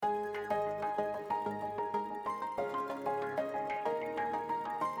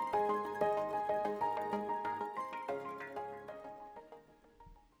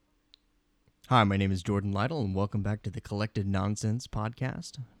Hi, my name is Jordan Lytle, and welcome back to the Collected Nonsense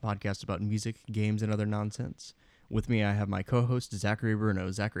podcast about music, games, and other nonsense. With me, I have my co-host, Zachary Bruno.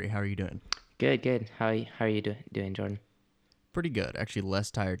 Zachary, how are you doing? Good. How are you doing, Jordan? Pretty good. Actually,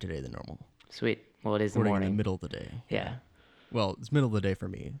 less tired today than normal. Sweet. Well, it is the Recording in the morning. middle of the day. Yeah. Well, it's middle of the day for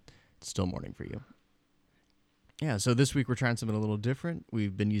me. It's still morning for you. Yeah, so this week we're trying something a little different.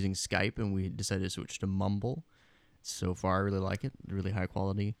 We've been using Skype, and we decided to switch to Mumble. So far, I really like it. Really high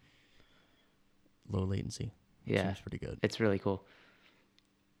quality, low latency. Yeah. Seems pretty good. It's really cool.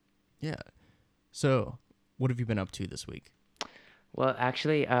 Yeah. So, what have you been up to this week? Well,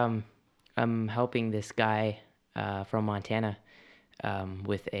 actually, I'm helping this guy from Montana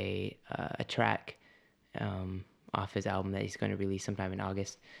with a track off his album that he's going to release sometime in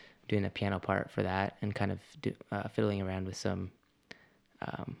August. I'm doing a piano part for that and kind of fiddling around with some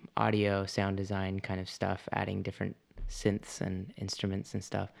audio, sound design kind of stuff, adding different synths and instruments and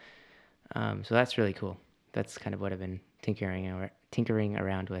stuff. So that's really cool. That's kind of what I've been tinkering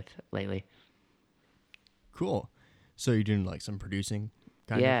around with lately. Cool. So you're doing like some producing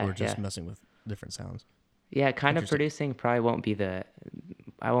kind of, or just messing with different sounds? Yeah, kind of producing. Probably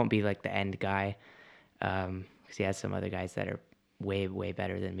I won't be like the end guy, because he has some other guys that are way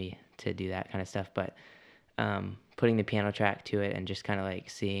better than me to do that kind of stuff. But putting the piano track to it and just kind of like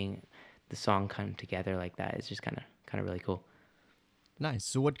seeing the song come together like that is just kind of really cool. Nice.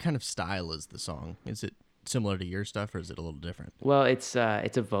 So what kind of style is the song? Is it similar to your stuff, or is it a little different? Well, it's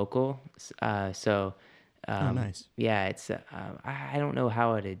a vocal, so. Nice. Yeah, it's I don't know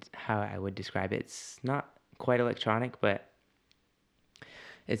how I would describe it. It's not quite electronic, but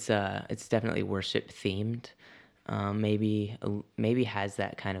it's definitely worship themed. Maybe has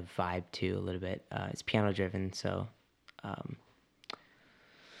that kind of vibe too a little bit. It's piano driven, so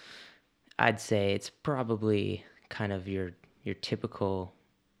I'd say it's probably kind of your typical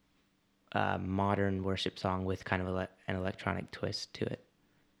modern worship song with kind of an electronic twist to it.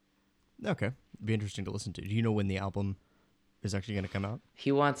 Okay. Be interesting to listen to. Do you know when the album is actually going to come out?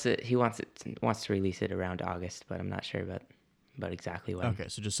 He wants to release it around August, but I'm not sure about exactly when. Okay,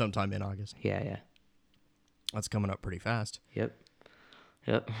 so just sometime in August. Yeah. That's coming up pretty fast. Yep.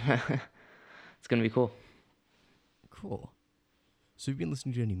 It's gonna be cool. Cool. So you've been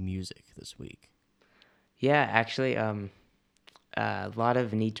listening to any music this week? Yeah, actually, a lot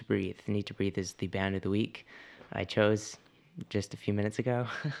of Need to Breathe. Need to Breathe is the band of the week I chose just a few minutes ago.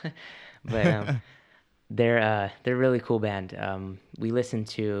 But they're a really cool band. We listened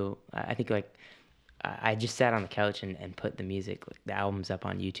to, I think I just sat on the couch and put the music, like the albums up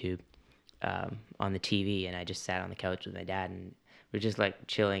on YouTube, on the TV, and I just sat on the couch with my dad, and we were just like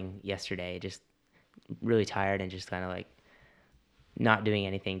chilling yesterday, just really tired and just kind of like not doing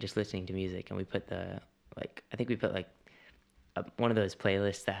anything, just listening to music. And we put I think we put like one of those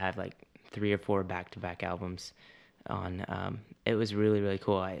playlists that have like 3 or 4 back-to-back albums on. It was really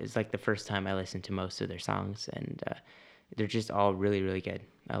cool. It was like the first time I listened to most of their songs, and they're just all really good.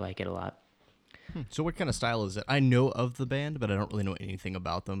 I like it a lot. So what kind of style is it? I know of the band, but I don't really know anything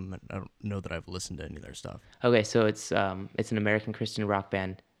about them. I don't know that I've listened to any of their stuff. Okay, so it's an American Christian rock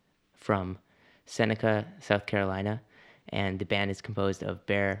band from Seneca, South Carolina, and the band is composed of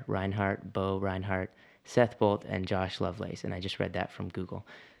Bear Reinhardt, Bo Reinhardt, Seth Bolt, and Josh Lovelace. And I just read that from Google,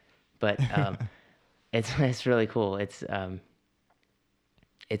 but it's really cool. It's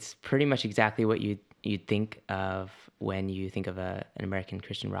pretty much exactly what you'd think of when you think of an American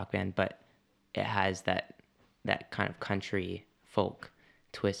Christian rock band, but it has that kind of country folk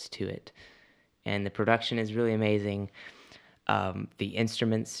twist to it, and the production is really amazing. The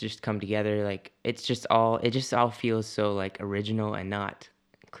instruments just come together, like it just all feels so like original and not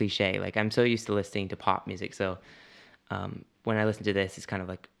cliche. Like I'm so used to listening to pop music, so when I listen to this, it's kind of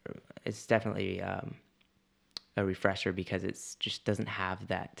like it's definitely a refresher because it's just doesn't have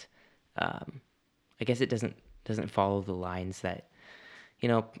that. I guess it doesn't follow the lines that,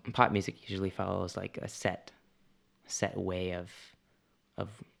 pop music usually follows like a set way of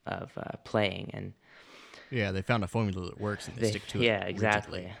playing, and yeah, they found a formula that works and they stick to it. Yeah,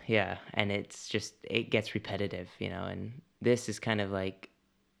 exactly. Rigidly. Yeah, and it gets repetitive, and this is kind of like,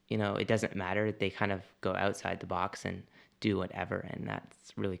 it doesn't matter. They kind of go outside the box and do whatever, and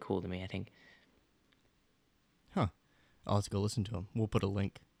that's really cool to me, I think. Huh. I'll have to go listen to them. We'll put a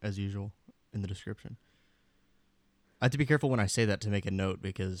link, as usual, in the description. I have to be careful when I say that to make a note,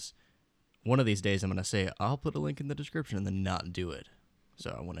 because one of these days I'm going to say, I'll put a link in the description and then not do it.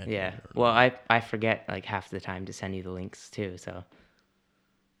 So I want to... Yeah. Well, I forget like half the time to send you the links too, so...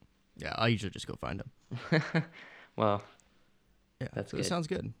 Yeah, I usually just go find them. Well, yeah, that's so good. It sounds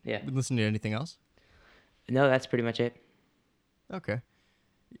good. Yeah. Been listening to anything else? No, that's pretty much it. Okay.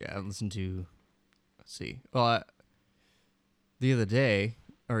 Yeah, I've listened to Let's see. Well, the other day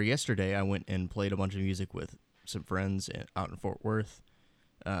or yesterday, I went and played a bunch of music with some friends out in Fort Worth,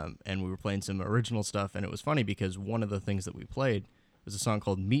 and we were playing some original stuff. And it was funny because one of the things that we played was a song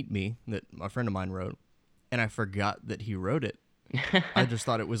called "Meet Me" that a friend of mine wrote, and I forgot that he wrote it. I just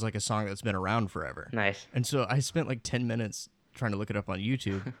thought it was like a song that's been around forever. Nice. And so I spent like 10 minutes trying to look it up on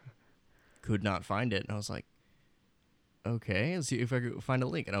YouTube, could not find it, and I was like, okay, let's see if I could find a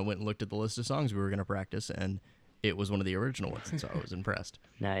link. And I went and looked at the list of songs we were going to practice, and it was one of the original ones, and so I was impressed.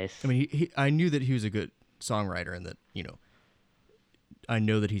 Nice. I mean, I knew that he was a good songwriter, and that, I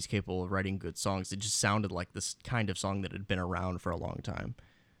know that he's capable of writing good songs. It just sounded like this kind of song that had been around for a long time.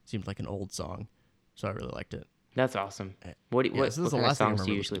 Seemed like an old song, so I really liked it. That's awesome. So What this is the kind of last thing I songs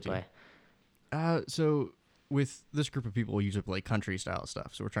do you remember usually listening play? So with this group of people, we usually play country style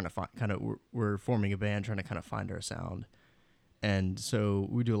stuff. So we're trying to find we're forming a band, trying to kind of find our sound, and so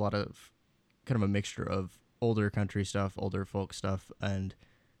we do a lot of kind of a mixture of older country stuff, older folk stuff, and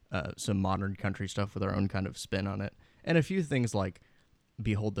some modern country stuff with our own kind of spin on it, and a few things like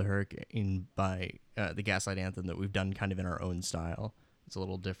 "Behold the Hurricane" by the Gaslight Anthem that we've done kind of in our own style. It's a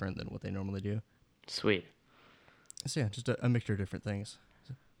little different than what they normally do. Sweet. So yeah, just a mixture of different things.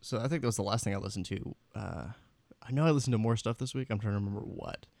 So I think that was the last thing I listened to. I know I listened to more stuff this week. I'm trying to remember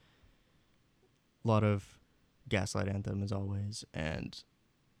what. A lot of Gaslight Anthem as always, and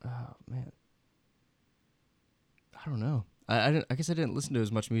oh man, I don't know. I guess I didn't listen to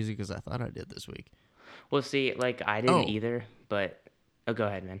as much music as I thought I did this week. Well, see, like I didn't Oh. either, but go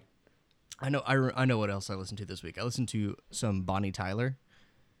ahead, man. I know. I know what else I listened to this week. I listened to some Bonnie Tyler,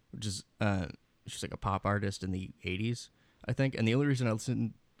 which is she's like a pop artist in the '80s, I think. And the only reason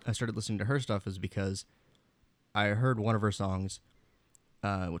I started listening to her stuff is because I heard one of her songs.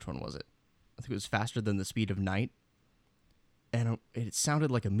 Which one was it? I think it was "Faster Than the Speed of Night," and it sounded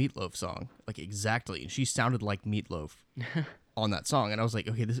like a Meatloaf song, like exactly. And she sounded like Meatloaf on that song, and I was like,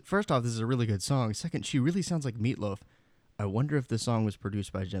 okay, first off, this is a really good song. Second, she really sounds like Meatloaf. I wonder if this song was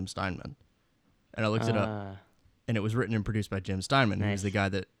produced by Jim Steinman. And I looked it up, and it was written and produced by Jim Steinman, Nice. who's the guy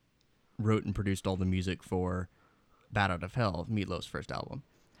that wrote and produced all the music for "Bat Out of Hell," Meatloaf's first album.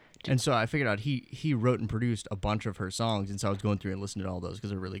 And so I figured out he wrote and produced a bunch of her songs, and so I was going through and listening to all those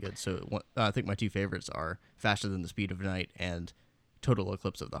because they're really good. So I think my two favorites are "Faster Than the Speed of Night" and "Total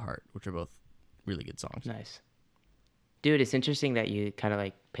Eclipse of the Heart," which are both really good songs. Nice. Dude, it's interesting that you kind of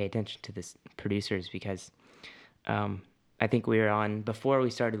like pay attention to this producers because I think we were on, before we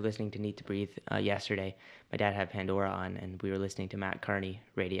started listening to Need to Breathe yesterday, my dad had Pandora on and we were listening to Matt Carney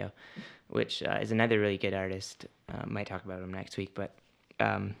radio, which is another really good artist. Might talk about him next week, but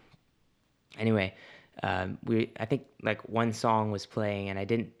anyway, I think like one song was playing and I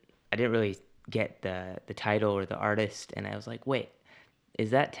didn't really get the title or the artist, and I was like, wait, is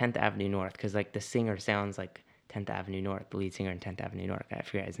that 10th Avenue North? Because like the singer sounds like 10th Avenue North, the lead singer in 10th Avenue North. I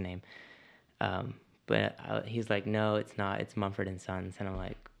forget his name. But he's like, no, it's not. It's Mumford and Sons. And I'm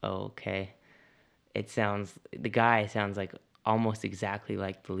like, oh, okay. The guy sounds like almost exactly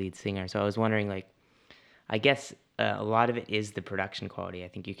like the lead singer. So I was wondering, like, I guess a lot of it is the production quality. I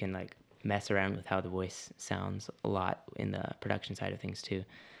think you can like mess around with how the voice sounds a lot in the production side of things too.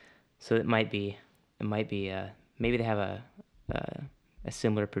 So it might be maybe they have a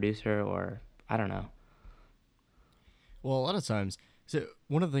similar producer, or I don't know. Well, a lot of times, so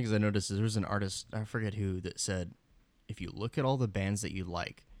one of the things I noticed is there was an artist, I forget who, that said, if you look at all the bands that you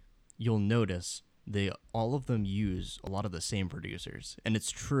like, you'll notice all of them use a lot of the same producers, and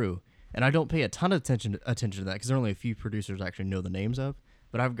it's true. And I don't pay a ton of attention to that because there are only a few producers I actually know the names of.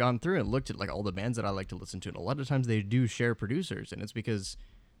 But I've gone through and looked at like all the bands that I like to listen to, and a lot of times they do share producers, and it's because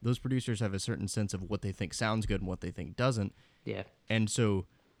those producers have a certain sense of what they think sounds good and what they think doesn't. Yeah. And so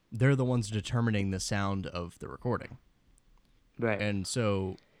they're the ones determining the sound of the recording. Right. And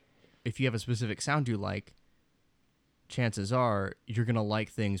so if you have a specific sound you like, chances are you're going to like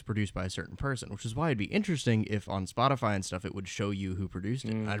things produced by a certain person, which is why it'd be interesting if on Spotify and stuff it would show you who produced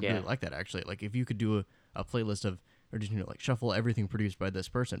it. I'd really like that, actually. Like if you could do a playlist of, or just like shuffle everything produced by this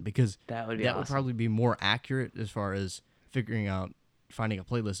person, because that would be that awesome. would probably be more accurate as far as finding a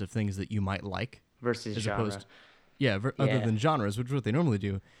playlist of things that you might like versus as genre. opposed, other than genres, which is what they normally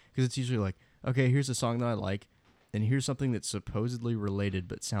do, because it's usually like, okay, here's a song that I like, and here's something that's supposedly related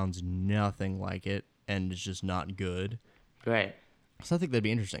but sounds nothing like it and is just not good. Right. So I think that'd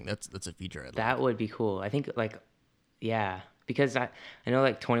be interesting. That's a feature I'd That like. would be cool. I think because I know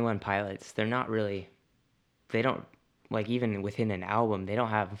like 21 Pilots, they're not really, they don't, like even within an album, they don't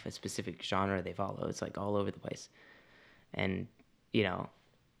have a specific genre they follow. It's like all over the place. And,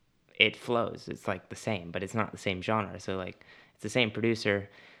 it flows. It's like the same, but it's not the same genre. So like it's the same producer,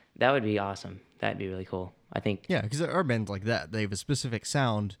 That would be awesome. That'd be really cool. I think. Yeah, because there are bands like that. They have a specific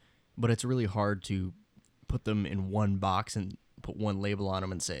sound, but it's really hard to put them in one box and put one label on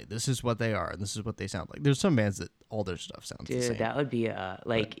them and say this is what they are and this is what they sound like. There's some bands that all their stuff sounds the Dude, same. that would be But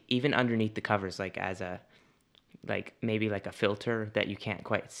like even underneath the covers, like as a like maybe like a filter that you can't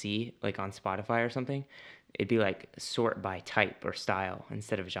quite see, like on Spotify or something. It'd be like sort by type or style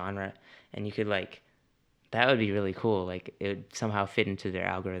instead of genre, and you could like that would be really cool. Like it would somehow fit into their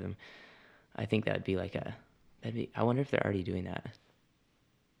algorithm. I think that would be like a that'd be. I wonder if they're already doing that.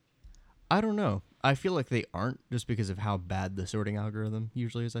 I don't know. I feel like they aren't just because of how bad the sorting algorithm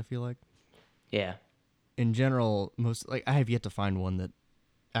usually is. I feel like Yeah. in general, most like I have yet to find one that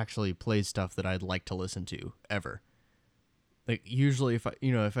actually plays stuff that I'd like to listen to ever. Like usually, if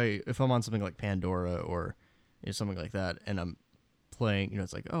I'm on something like Pandora or something like that, and I'm playing,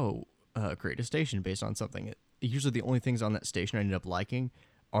 it's like create a station based on something. Usually, the only things on that station I end up liking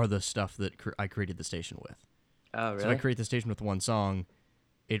are the stuff that I created the station with. Oh, So if I create the station with one song,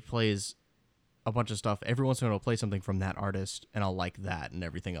 it plays a bunch of stuff. Every once in a while, it'll play something from that artist, and I'll like that, and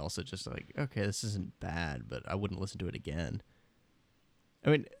everything else. It's just like, okay, this isn't bad, but I wouldn't listen to it again. I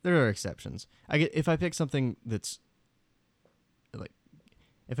mean, there are exceptions. If I pick something that's like,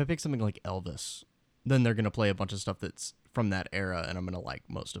 if I pick something like Elvis, then they're gonna play a bunch of stuff that's from that era, and I'm gonna like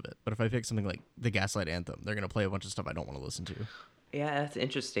most of it. But if I pick something like the Gaslight Anthem, they're gonna play a bunch of stuff I don't want to listen to. Yeah, that's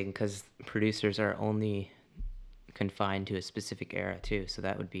interesting because producers are only confined to a specific era too, so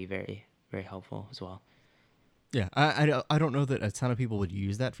that would be very, very helpful as well. Yeah, I don't know that a ton of people would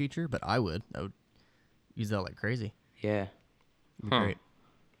use that feature, but I would. I would use that like crazy. Yeah. It'd be great.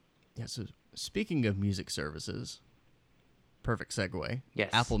 Yeah. So speaking of music services, perfect segue. Yes.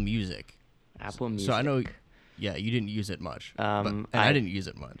 Apple Music. Apple Music. So I know, yeah, you didn't use it much, and I didn't use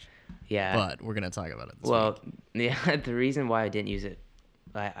it much. Yeah. But we're gonna talk about it. Well, yeah. The reason why I didn't use it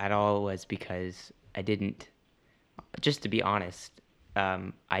at all was because I didn't. Just to be honest,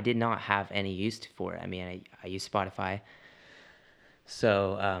 I did not have any use for it. I mean, I use Spotify,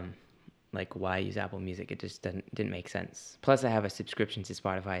 so like why use Apple Music? It just didn't make sense. Plus, I have a subscription to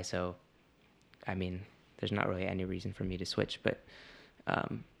Spotify, so I mean, there's not really any reason for me to switch.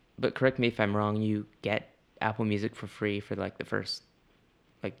 But correct me if I'm wrong. You get Apple Music for free for like the first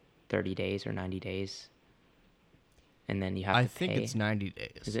like 30 days or 90 days, and then you have to pay. I think it's 90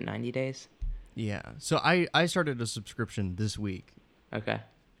 days. Is it 90 days? Yeah. So I started a subscription this week, Okay.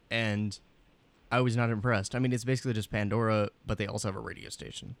 and I was not impressed. I mean, it's basically just Pandora, but they also have a radio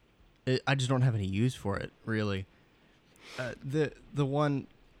station. I just don't have any use for it, really. The one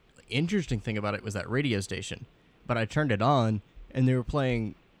interesting thing about it was that radio station, but I turned it on, and they were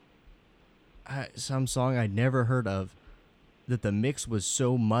playing some song I'd never heard of that the mix was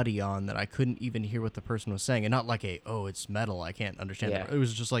so muddy on that I couldn't even hear what the person was saying. And not like it's metal, I can't understand Yeah. it. It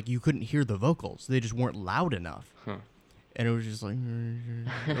was just like you couldn't hear the vocals. They just weren't loud enough. Huh. And it was just like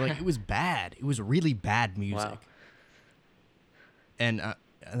it was bad. It was really bad music. Wow. And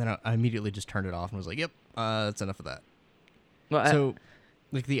then I immediately just turned it off and was like, yep, that's enough of that. Well, So,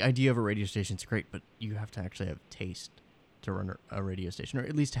 like, the idea of a radio station is great, but you have to actually have taste to run a radio station, or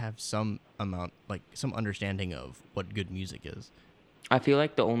at least have some amount, like, some understanding of what good music is. I feel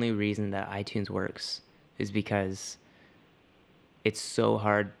like the only reason that iTunes works is because it's so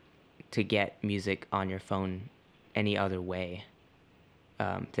hard to get music on your phone any other way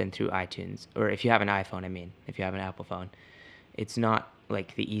than through iTunes. Or if you have an iPhone, I mean, if you have an Apple phone, it's not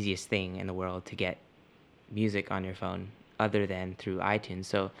like the easiest thing in the world to get music on your phone other than through iTunes.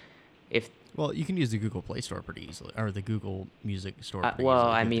 So Well, you can use the Google Play Store pretty easily, or the Google Music Store pretty well,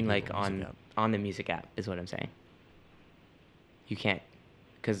 easily. I with the mean, Google like Music app. on the music app is what I'm saying. You can't,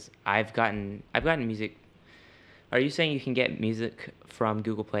 because I've gotten music. Are you saying you can get music from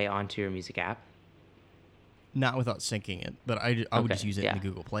Google Play onto your music app? Not without syncing it, but I would Okay, just use it in the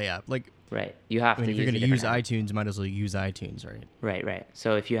Google Play app. Like, Right. You have I mean, to if you're use going a to use different app. iTunes, you might as well use iTunes, right? Right.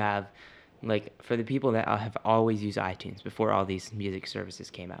 So if you have, like, for the people that have always used iTunes before all these music services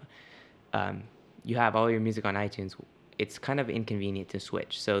came out, you have all your music on iTunes. It's kind of inconvenient to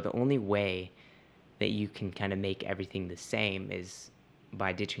switch. So the only way that you can kind of make everything the same is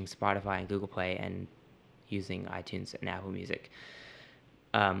by ditching Spotify and Google Play and using iTunes and Apple Music.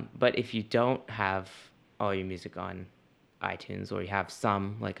 But if you don't have all your music on iTunes, or you have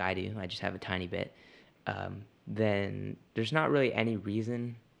some, like I do, I just have a tiny bit, then there's not really any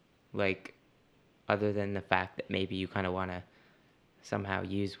reason, like, other than the fact that maybe you kind of want to somehow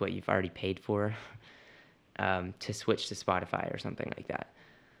use what you've already paid for to switch to Spotify or something like that.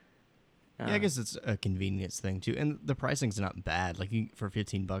 Yeah, I guess it's a convenience thing too, and the pricing's not bad. Like for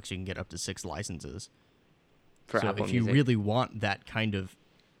 $15, you can get up to 6 licenses. For so Apple if you Music. really want that kind of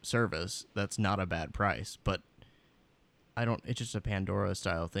service, that's not a bad price. But I don't. It's just a Pandora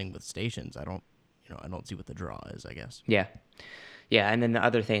style thing with stations. I don't. I don't see what the draw is, I guess. Yeah. Yeah, and then the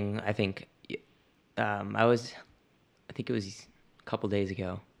other thing, I think, I think it was a couple days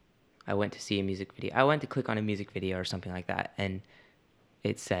ago, I went to see a music video. I went to click on a music video or something like that, and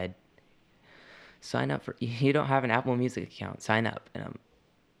it said, sign up you don't have an Apple Music account, sign up. And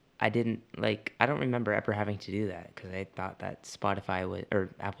I don't remember ever having to do that, because I thought that Spotify or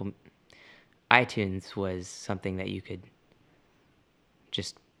iTunes was something that you could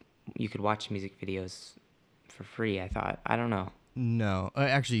watch music videos for free, I thought. I don't know. No,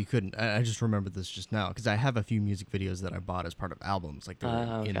 actually, you couldn't. I just remembered this just now because I have a few music videos that I bought as part of albums, like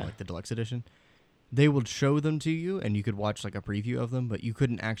they're in like the deluxe edition. They would show them to you, and you could watch like a preview of them, but you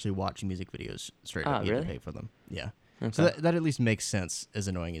couldn't actually watch music videos straight up. You had to pay for them. Yeah. Okay. So that at least makes sense, as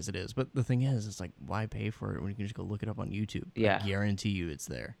annoying as it is. But the thing is, it's like, why pay for it when you can just go look it up on YouTube? Yeah. I guarantee you it's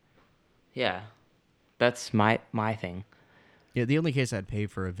there. Yeah. That's my thing. Yeah, the only case I'd pay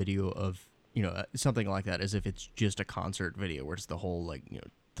for a video of, something like that is if it's just a concert video where it's the whole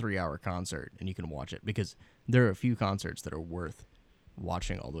 3-hour concert and you can watch it, because there are a few concerts that are worth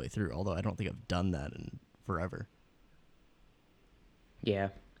watching all the way through, although I don't think I've done that in forever. Yeah.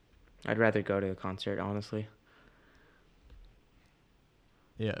 I'd rather go to a concert, honestly.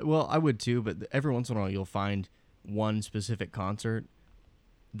 Yeah, well, I would too, but every once in a while you'll find one specific concert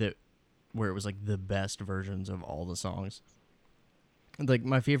where it was like the best versions of all the songs. Like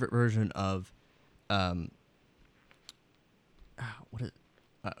my favorite version of what is it?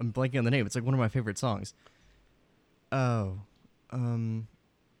 I'm blanking on the name. It's like one of my favorite songs.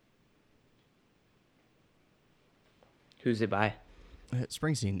 Who's it by?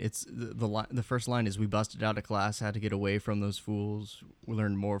 Springsteen. It's the first line is, "We busted out of class, had to get away from those fools. We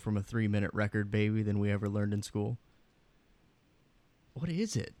learned more from a 3-minute record, baby, than we ever learned in school." What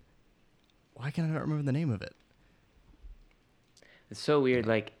is it? Why can I not remember the name of it? It's so weird.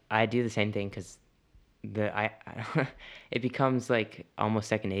 Like, I do the same thing, because it becomes like almost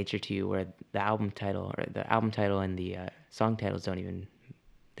second nature to you, where the album title and the song titles don't even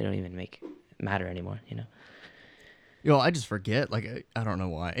matter anymore. I just forget. Like, I don't know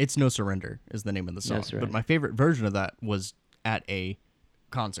why. It's "No Surrender" is the name of the song. No, but my favorite version of that was at a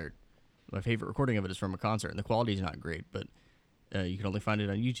concert. My favorite recording of it is from a concert, and the quality is not great, but you can only find it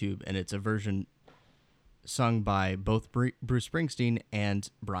on YouTube, and it's a version sung by both Bruce Springsteen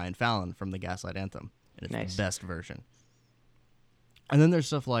and Brian Fallon from the Gaslight Anthem, and it's nice. The best version. And then there's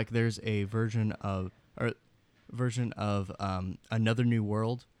stuff like there's a version of Another New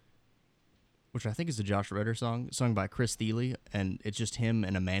World, which I think is a Josh Ritter song, sung by Chris Thile, and it's just him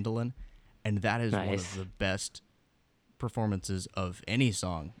and a mandolin, and that is one of the best performances of any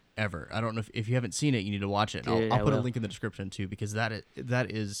song ever. I don't know if you haven't seen it, you need to watch it. Dude, I'll put a link in the description too, because that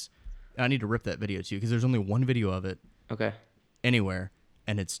is I need to rip that video too, because there's only one video of it. Okay. Anywhere,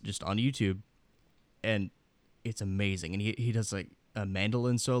 and it's just on YouTube, and it's amazing. And he does like a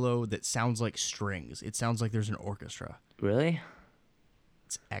mandolin solo that sounds like strings. It sounds like there's an orchestra. Really?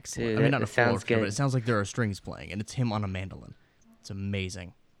 It's excellent. Dude, I mean, not a full orchestra, good. but it sounds like there are strings playing, and it's him on a mandolin. It's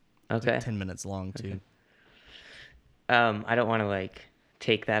amazing. Okay. It's like 10 minutes long too. Okay. I don't want to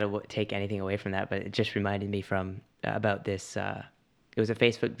take anything away from that, but it just reminded me about this. It was a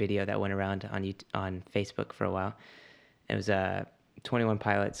Facebook video that went around on Facebook for a while. It was a 21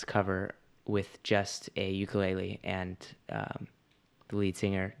 Pilots cover with just a ukulele, and the lead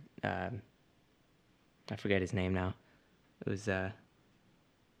singer, I forget his name now. It was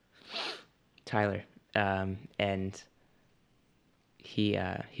Tyler, and he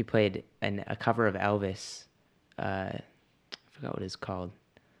played a cover of Elvis. I forgot what it's called.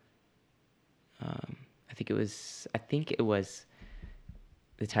 I think it was.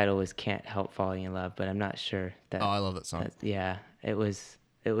 The title was "Can't Help Falling in Love," but I'm not sure that. Oh, I love that song. Yeah, it was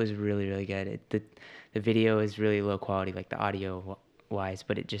really, really good. The video is really low quality, like the audio wise,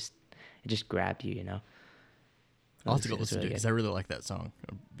 but it just grabbed you, I'll have to go listen to it, because I really like that song.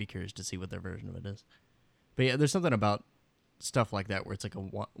 I'd be curious to see what their version of it is. But yeah, there's something about stuff like that where it's like a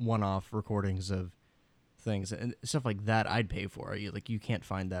one-off recordings of things and stuff like that. I'd pay for. You can't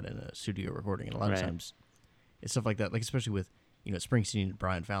find that in a studio recording, and a lot of times it's stuff like that. Like especially with Springsteen and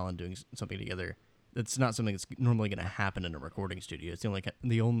Brian Fallon doing something together. That's not something that's normally going to happen in a recording studio. It's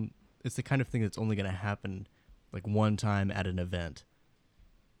it's the kind of thing that's only going to happen like one time at an event.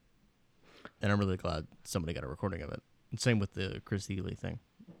 And I'm really glad somebody got a recording of it. And same with the Chris Thile thing.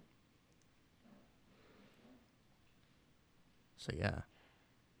 So yeah,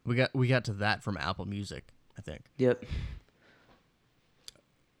 we got to that from Apple Music, I think. Yep.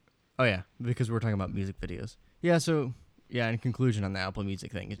 Oh yeah, because we're talking about music videos. Yeah, so Yeah, in conclusion on the Apple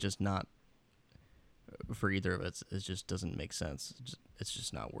Music thing, it's just not for either of us. It just doesn't make sense. It's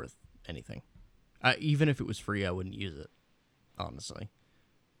just not worth anything. Even if it was free, I wouldn't use it. Honestly,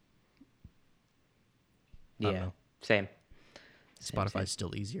 I don't Yeah, know. same. Same, same. Spotify's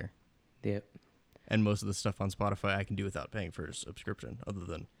still easier, Yep. and most of the stuff on Spotify I can do without paying for a subscription, other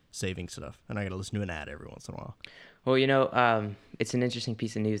than saving stuff. And I gotta listen to an ad every once in a while. Well, it's an interesting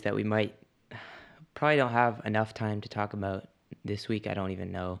piece of news that we might probably don't have enough time to talk about this week. I don't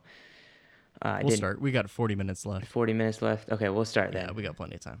even know. I We'll didn't. start. We got 40 minutes left. 40 minutes left. Okay, we'll start then. Yeah, we got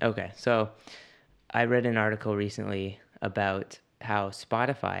plenty of time. Okay, so I read an article recently about how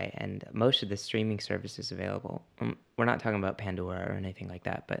Spotify and most of the streaming services available, we're not talking about Pandora or anything like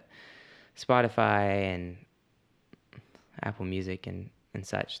that, but Spotify and Apple Music and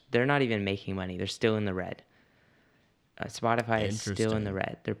such, they're not even making money. They're still in the red. Spotify is still in the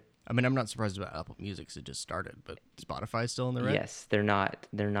Interesting. red. I mean, I'm not surprised about Apple Music 'cause it just started, but Spotify's still in the red. Yes, they're not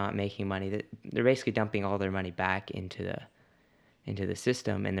making money. They're basically dumping all their money back into the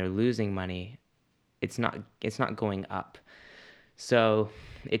system, and they're losing money. It's not going up. So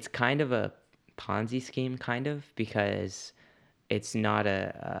it's kind of a Ponzi scheme, kind of, because it's not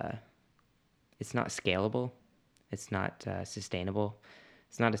it's not scalable. It's not sustainable.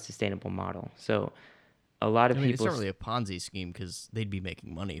 It's not a sustainable model. So a lot of I mean, it's people, not really a Ponzi scheme because they'd be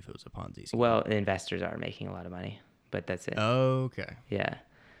making money if it was a Ponzi scheme. well, the investors are making a lot of money, but that's it. Okay. Yeah.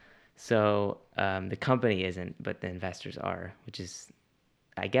 So the company isn't, but the investors are, which is,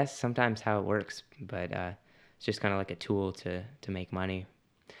 I guess, sometimes how it works. But it's just kind of like a tool to make money.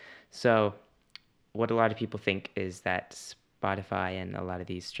 So what a lot of people think is that Spotify and a lot of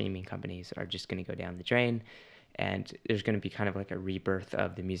these streaming companies are just going to go down the drain, and there's going to be kind of like a rebirth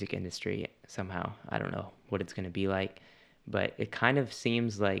of the music industry somehow. I don't know what it's going to be like, but it kind of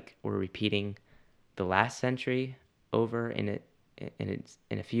seems like we're repeating the last century over in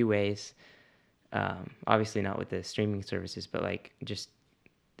a few ways. Obviously not with the streaming services, but like just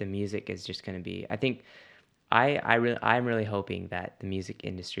the music is just going to be. I think I'm really hoping that the music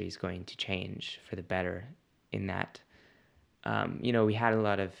industry is going to change for the better. In that, we had a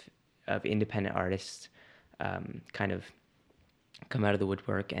lot of independent artists kind of come out of the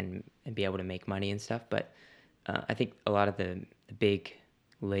woodwork and be able to make money and stuff. But I think a lot of the big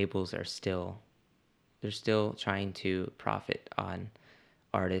labels they're still trying to profit on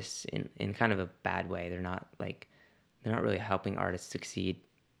artists in kind of a bad way. They're not really helping artists succeed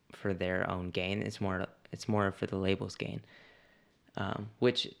for their own gain. It's more for the label's gain,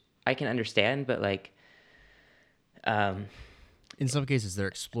 which I can understand, but like, In some cases, they're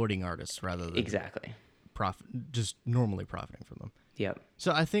exploiting artists rather than exactly. just normally profiting from them. Yep.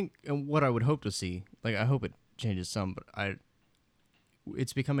 So I think, and what I would hope to see, like I hope it changes some, but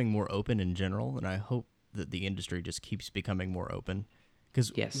it's becoming more open in general, and I hope that the industry just keeps becoming more open.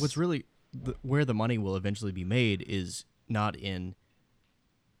 Because Yes. what's really where the money will eventually be made is not in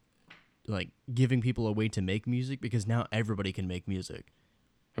like giving people a way to make music, because now everybody can make music.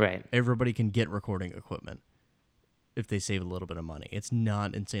 Right. Everybody can get recording equipment if they save a little bit of money. It's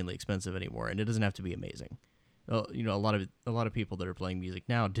not insanely expensive anymore, and it doesn't have to be amazing. A lot of people that are playing music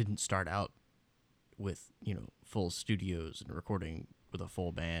now didn't start out with full studios and recording with a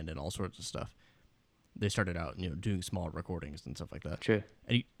full band and all sorts of stuff. They started out doing small recordings and stuff like that. True.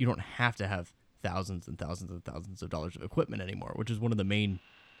 And you don't have to have thousands and thousands and thousands of dollars of equipment anymore, which is one of the main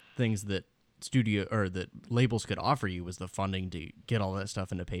things that that labels could offer you, was the funding to get all that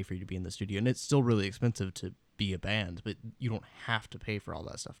stuff and to pay for you to be in the studio. And it's still really expensive to be a band, but you don't have to pay for all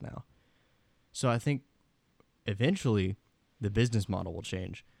that stuff now. So I think eventually the business model will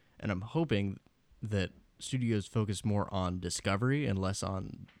change, and I'm hoping that studios focus more on discovery and less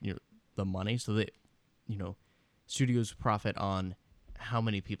on the money, so that studios profit on how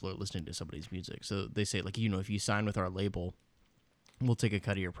many people are listening to somebody's music. So they say, like, if you sign with our label, we'll take a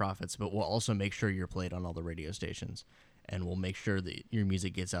cut of your profits, but we'll also make sure you're played on all the radio stations, and we'll make sure that your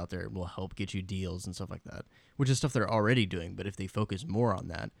music gets out there, and we'll help get you deals and stuff like that, which is stuff they're already doing. But if they focus more on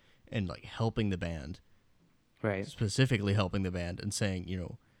that and like helping the band, Right. specifically helping the band and saying,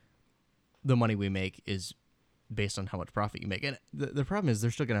 the money we make is based on how much profit you make. And the problem is they're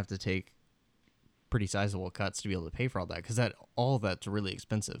still going to have to take pretty sizable cuts to be able to pay for all that, because all of that's really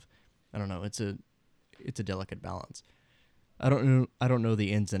expensive. I don't know. It's a delicate balance. I don't know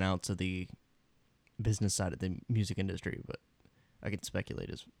the ins and outs of the business side of the music industry, but I can speculate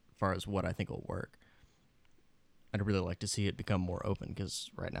as far as what I think will work. I'd really like to see it become more open, because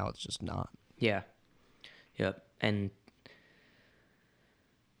right now it's just not. Yeah. Yep. And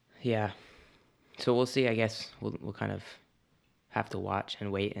yeah. So we'll see. I guess we'll kind of have to watch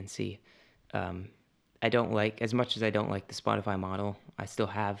and wait and see. I don't like, as much as I don't like the Spotify model, I still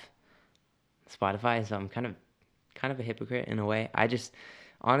have Spotify, so I'm kind of a hypocrite in a way. I just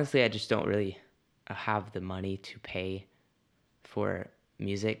honestly, I just don't really have the money to pay for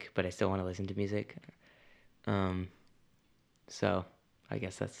music, but I still want to listen to music. Um, so I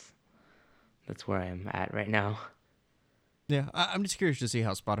guess that's where I'm at right now. Yeah, I'm just curious to see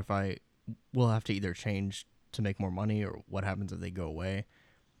how Spotify will have to either change to make more money or what happens if they go away.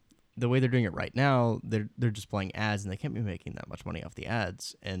 The way they're doing it right now, they're just playing ads and they can't be making that much money off the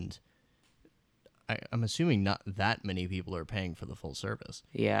ads. And I'm assuming not that many people are paying for the full service.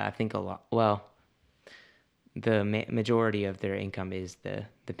 Yeah, I think a lot. Well, the majority of their income is the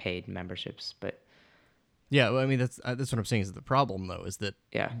paid memberships, but Yeah, well, I mean that's what I'm saying is the problem though is that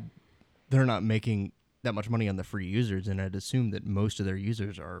yeah, they're not making that much money on the free users, and I'd assume that most of their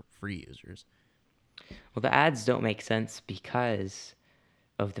users are free users. well, the ads don't make sense because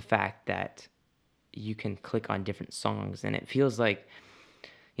of the fact that you can click on different songs, and it feels like,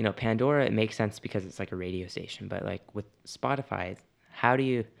 Pandora, it makes sense because it's like a radio station, but like with Spotify, how do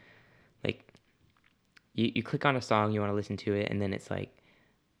you, like, you click on a song, you want to listen to it, and then it's like,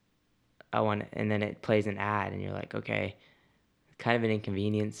 and then it plays an ad, and you're like, okay, kind of an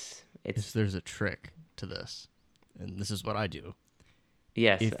inconvenience. There's a trick to this, and this is what I do.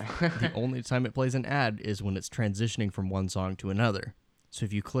 Yes. If the only time it plays an ad is when it's transitioning from one song to another. So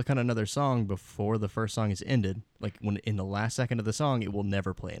if you click on another song before the first song is ended, like when in the last second of the song, it will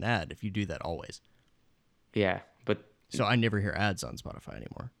never play an ad if you do that always. Yeah, but So I never hear ads on Spotify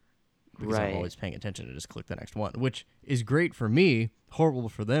anymore because I'm right. always paying attention to just click the next one, which is great for me, horrible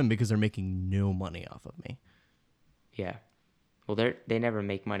for them because they're making no money off of me. Yeah. Well, they never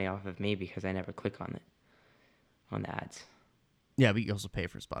make money off of me because I never click on the ads. Yeah, but you also pay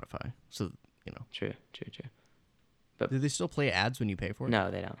for Spotify, so True. Do they still play ads when you pay for it? No,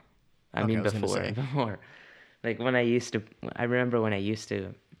 they don't. I Okay, mean, I was gonna before, say. before, like I remember when I used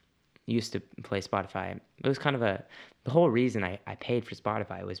to play Spotify. It was kind of the whole reason I paid for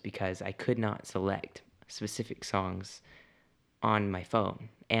Spotify was because I could not select specific songs on my phone,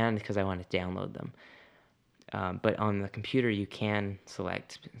 and because I wanted to download them. But on the computer, you can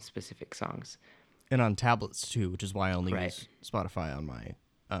select specific songs. And on tablets too, which is why I only Right. use Spotify on my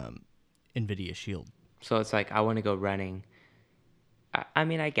NVIDIA Shield. So it's like I want to go running. I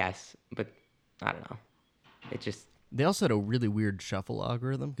mean, I guess, but I don't know. It just They also had a really weird shuffle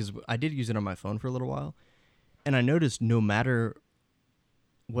algorithm because I did use it on my phone for a little while, and I noticed no matter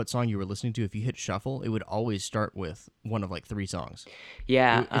what song you were listening to, if you hit shuffle, it would always start with one of like 3 songs.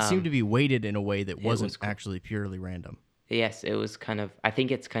 yeah. It seemed to be weighted in a way that wasn't was cool. actually purely random. Yes, it was kind of. I think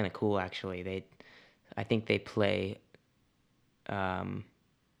it's kind of cool actually. I think they play.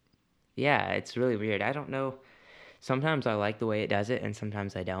 Yeah, it's really weird. I don't know. Sometimes I like the way it does it, and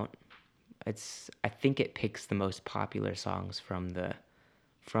sometimes I don't. I think it picks the most popular songs from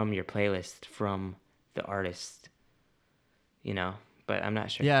your playlist from the artist. But I'm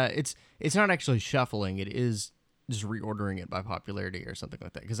not sure. Yeah, it's not actually shuffling. It is just reordering it by popularity or something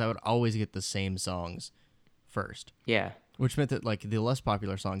like that. Because I would always get the same songs first, Yeah. which meant that like the less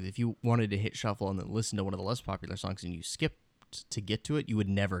popular songs, if you wanted to hit shuffle and then listen to one of the less popular songs and you skipped to get to it, you would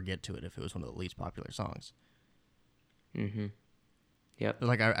never get to it if it was one of the least popular songs. Mm-hmm. Yep.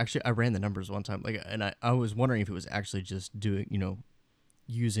 Like I ran the numbers one time, like, and I was wondering if it was actually just doing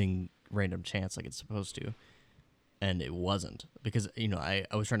using random chance like it's supposed to. And it wasn't because I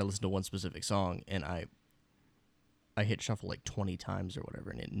was trying to listen to one specific song and I hit shuffle like 20 times or whatever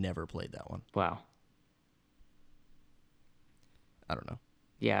and it never played that one. Wow. I don't know.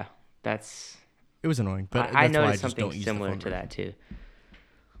 Yeah, It was annoying, but I that's why I noticed just something don't use similar the phone to that too.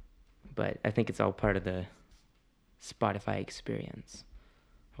 But I think it's all part of the Spotify experience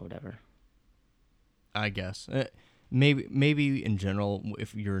or whatever. I guess maybe in general,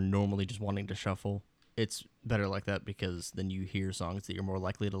 if you're normally just wanting to shuffle, it's better like that because then you hear songs that you're more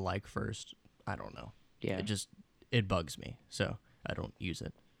likely to like first. I don't know. Yeah. It bugs me, so I don't use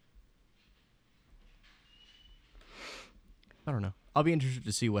it. I don't know. I'll be interested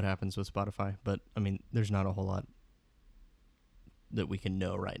to see what happens with Spotify, but I mean, there's not a whole lot that we can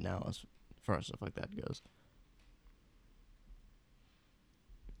know right now as far as stuff like that goes.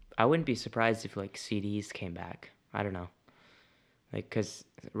 I wouldn't be surprised if like CDs came back. I don't know. Like, cause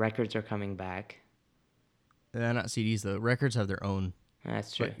records are coming back. Not CDs though. Records have their own.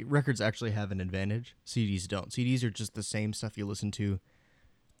 That's true. But records actually have an advantage. CDs don't. CDs are just the same stuff you listen to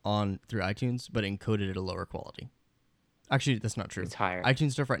through iTunes, but encoded at a lower quality. Actually, that's not true. It's higher.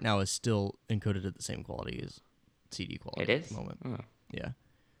 iTunes stuff right now is still encoded at the same quality as CD quality. It At is? the moment. Oh. Yeah.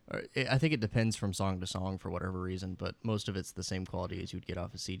 I think it depends from song to song for whatever reason, but most of it's the same quality as you'd get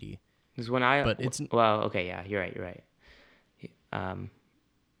off a CD. Because when I But it's well, okay, yeah, you're right. You're right. Um,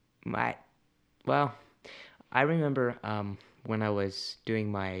 my well, I remember when I was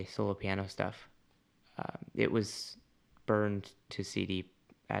doing my solo piano stuff, it was burned to CD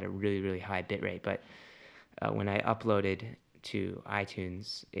at a really really high bit rate, but when I uploaded to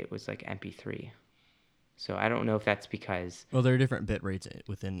iTunes, it was like MP3. So I don't know if that's because well, there are different bit rates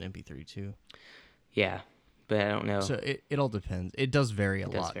within MP3 too. yeah, but I don't know. So it all depends. It does vary a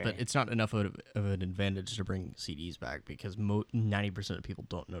It does lot, but vary. it's not enough of an advantage to bring CDs back because 90% of people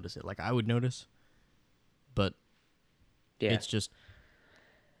don't notice it. Like I would notice, but Yeah, it's just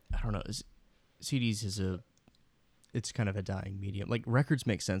I don't know. CDs is it's kind of a dying medium. Like records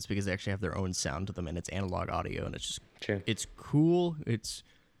make sense because they actually have their own sound to them and it's analog audio and it's just true. it's cool. It's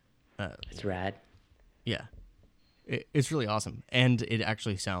rad. Yeah, it's really awesome and it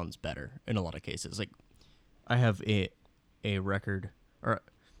actually sounds better in a lot of cases. Like I have a record or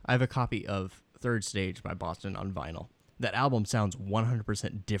I have a copy of Third Stage by Boston on vinyl. That album sounds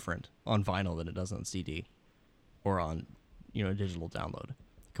 100% different on vinyl than it does on CD or on digital download.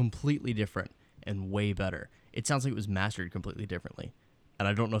 Completely different and way better. It sounds like it was mastered completely differently. And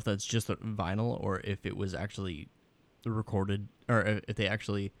I don't know if that's just vinyl or if it was actually recorded or if they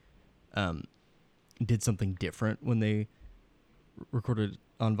actually did something different when they recorded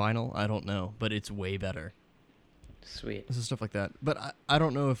on vinyl. I don't know, but it's way better. Sweet. So stuff like that. But I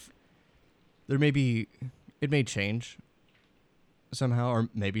don't know if there may be, it may change somehow, or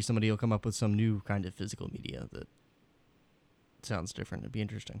maybe somebody will come up with some new kind of physical media that sounds different. It'd be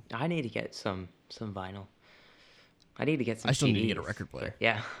interesting. I need to get some vinyl. I need to get some I still CDs. need to get a record player.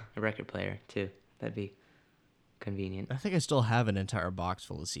 Yeah, a record player too. That'd be convenient. I think I still have an entire box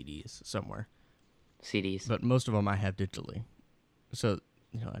full of CDs somewhere, CDs. but most of them I have digitally, so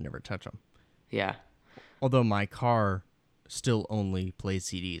I never touch them. Yeah. Although my car still only plays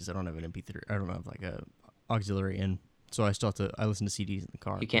CDs. I don't have an MP3. I don't have like a auxiliary in, so I still have to. I listen to CDs in the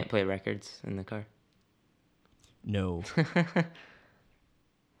car. You can't play records in the car. No,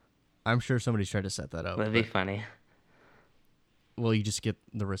 I'm sure somebody's tried to set that up. That'd be funny. Well, you just get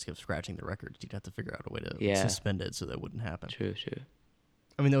the risk of scratching the records. You'd have to figure out a way to Yeah. suspend it so that wouldn't happen. True, true.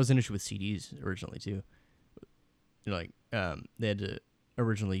 I mean, that was an issue with CDs originally too. They had to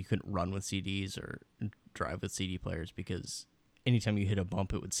originally you couldn't run with CDs or drive with CD players because anytime you hit a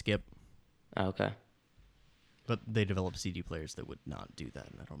bump, it would skip. Oh, okay. But they developed CD players that would not do that,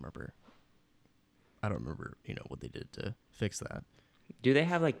 and I don't remember. What they did to fix that. Do they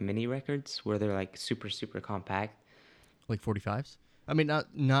have like mini records where they're like super super compact? Like 45s. I mean,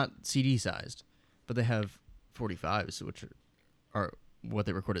 not CD sized, but they have 45s, which are what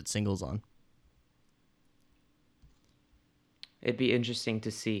they recorded singles on. It'd be interesting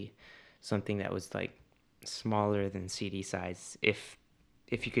to see something that was like smaller than CD size, if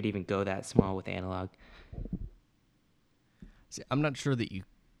you could even go that small with analog. See, I'm not sure that you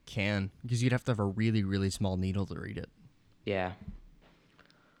can because you'd have to have a really, really small needle to read it. Yeah.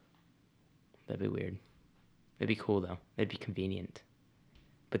 That'd be weird. It'd be cool though. It'd be convenient.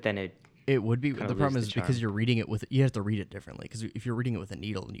 But then It would be. Kinda The problem lose is the because charm. you're reading it you have to read it differently. Because if you're reading it with a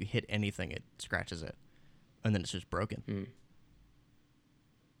needle and you hit anything, it scratches it, and then it's just broken.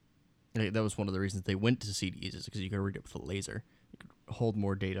 Like, that was one of the reasons they went to CDs is because you could read it with a laser, you could hold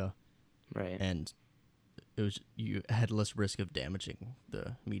more data, right. and you had less risk of damaging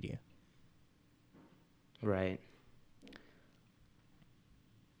the media. Right.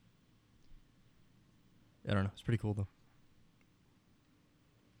 I don't know. It's pretty cool though.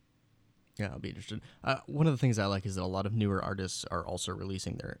 Yeah, I'll be interested. One of the things I like is that a lot of newer artists are also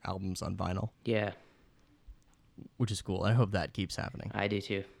releasing their albums on vinyl, Yeah, which is cool. I hope that keeps happening. I do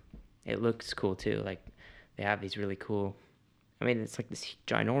too. It looks cool too. Like they have these really cool. I mean, it's like this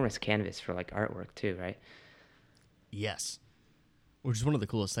ginormous canvas for like artwork too, right? Yes. Which is one of the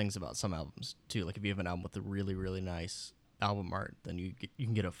coolest things about some albums too. Like if you have an album with a really, really nice album art, then you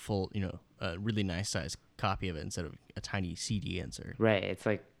can get a full, a really nice size copy of it instead of a tiny CD insert. Right. It's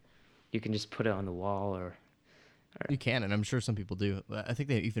like you can just put it on the wall or You can, and I'm sure some people do. I think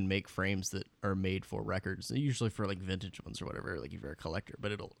they even make frames that are made for records, usually for like vintage ones or whatever. Like if you're a collector,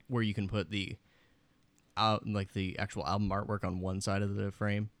 but where you can put the actual album artwork on one side of the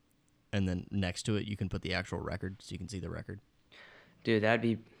frame, and then next to it you can put the actual record, so you can see the record. dude, that'd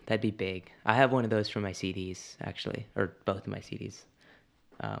be big. I have one of those for my CDs actually, or both of my CDs.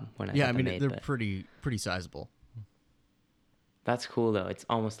 When I Yeah, got I them mean made, they're but pretty sizable. that's cool though. It's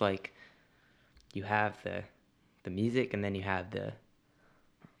almost like you have the music and then you have the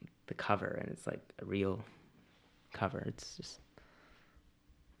cover, and it's like a real cover. It's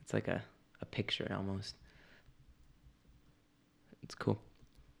like a picture almost. It's cool.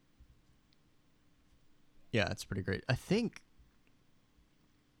 Yeah, it's pretty great. I think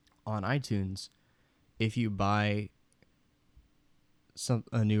on iTunes, if you buy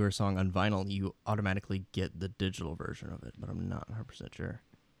a newer song on vinyl, you automatically get the digital version of it, but I'm not 100% sure.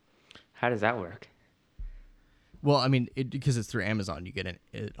 How does that work? Well, I mean, because it's through Amazon, you get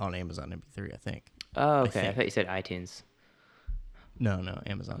it on Amazon MP3, I think. Oh, I okay. I think. thought you said iTunes. No,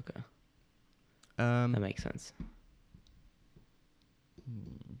 Amazon. Okay, Um, that makes sense.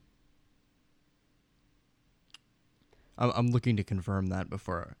 I'm looking to confirm that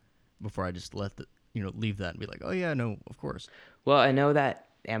before I just leave that and be like, oh yeah, no, of course. Well, I know that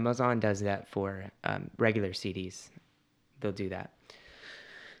Amazon does that for regular CDs. They'll do that,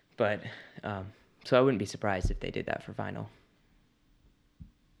 but so I wouldn't be surprised if they did that for vinyl.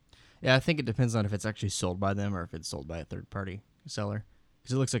 Yeah, I think it depends on if it's actually sold by them or if it's sold by a third party seller.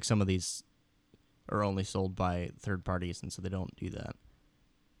 Because it looks like some of these are only sold by third parties, and so they don't do that.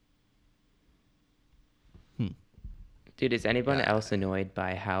 Dude, is anyone Yeah, else annoyed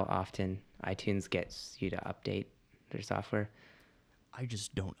by how often iTunes gets you to update their software? I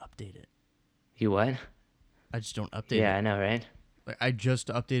just don't update it. You what? I just don't update Yeah, it. I know, right? Like, I just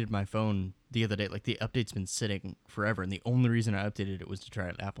updated my phone the other day. Like, the update's been sitting forever, and the only reason I updated it was to try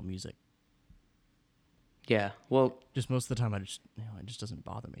out Apple Music. Yeah. Well, Just most of the time, it just doesn't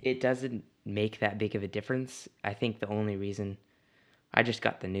bother me. it doesn't make that big of a difference. I think the only reason I just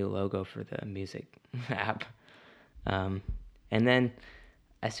got the new logo for the music app. And then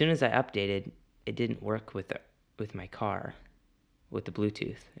as soon as I updated, it didn't work with my car with the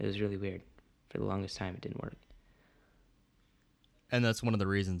Bluetooth. It was really weird. For the longest time, it didn't work. And that's one of the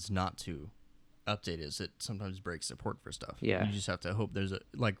reasons not to update is it sometimes breaks support for stuff. Yeah. You just have to hope there's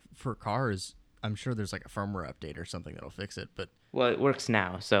for cars, I'm sure there's like a firmware update or something that'll fix it, but Well, it works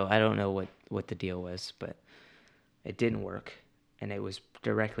now, so I don't know what the deal was, but it didn't work, and it was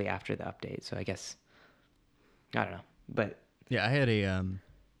directly after the update. So I guess I don't know, but yeah, I had an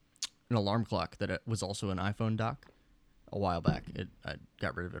alarm clock that was also an iPhone dock a while back. I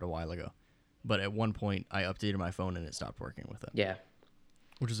got rid of it a while ago. But at one point, I updated my phone and it stopped working with it. yeah,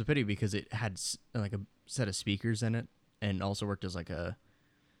 Which is a pity because it had like a set of speakers in it and also worked as like a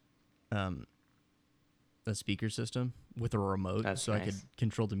speaker system with a remote. that's So I could nice.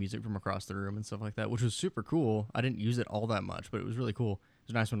 control the music from across the room and stuff like that, which was super cool. I didn't use it all that much, but it was really cool. It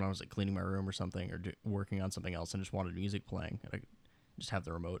was nice when I was like cleaning my room or something or working on something else and just wanted music playing. And I could just have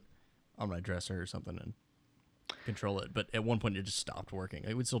the remote on my dresser or something and control it. But at one point, it just stopped working.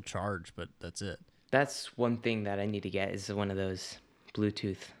 It would still charge, but that's it. That's one thing that I need to get is one of those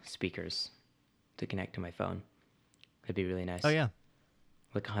Bluetooth speakers to connect to my phone. That'd be really nice. Oh yeah.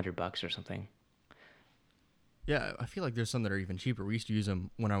 Like $100 or something. Yeah, I feel like there's some that are even cheaper. We used to use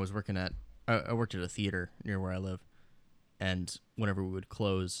them when I was working at. I worked at a theater near where I live, and whenever we would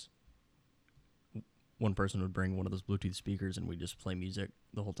close, one person would bring one of those Bluetooth speakers, and we'd just play music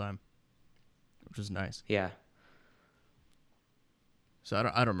the whole time, which was nice. Yeah. So I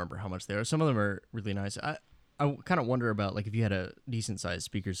don't remember how much they are. Some of them are really nice. I kind of wonder about like if you had a decent sized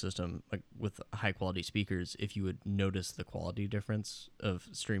speaker system like with high quality speakers, if you would notice the quality difference of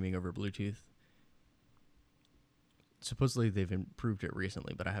streaming over Bluetooth. Supposedly they've improved it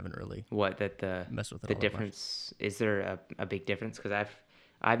recently, but I haven't really What that the messed with it the all that much. difference is there a big difference? Because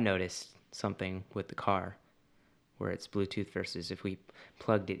I've noticed something with the car where it's Bluetooth versus if we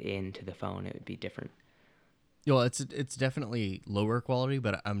plugged it into the phone, it would be different. Well, it's definitely lower quality,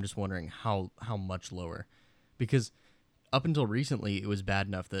 but I'm just wondering how much lower, because up until recently it was bad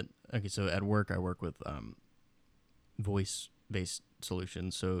enough that so at work I work with voice based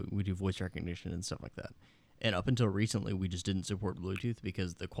solutions, so we do voice recognition and stuff like that. And up until recently, we just didn't support Bluetooth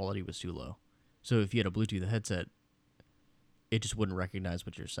because the quality was too low. So if you had a Bluetooth headset, it just wouldn't recognize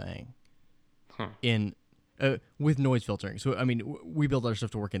what you're saying. Huh. With noise filtering. So I mean, we build our stuff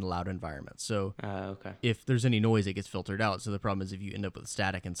to work in loud environments. So Okay. if there's any noise, it gets filtered out. So the problem is if you end up with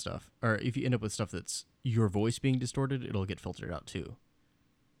static and stuff, or if you end up with stuff that's your voice being distorted, it'll get filtered out too.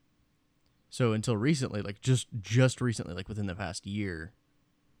 So until recently, like just recently, like within the past year,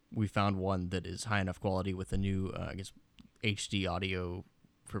 we found one that is high enough quality with the new, HD audio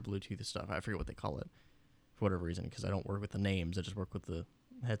for Bluetooth stuff. I forget what they call it for whatever reason because I don't work with the names. I just work with the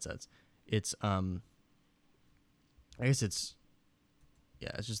headsets. It's I guess it's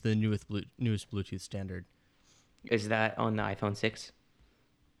just the newest Bluetooth standard. Is that on the iPhone 6?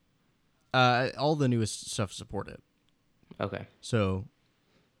 All the newest stuff support it. Okay. So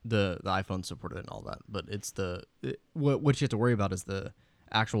the iPhone supported it and all that, but it's what you have to worry about is the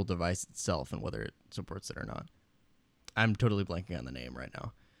actual device itself and whether it supports it or not. I'm totally blanking on the name right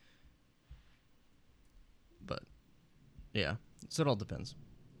now. But yeah, so it all depends.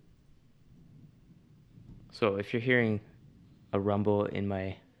 So if you're hearing a rumble in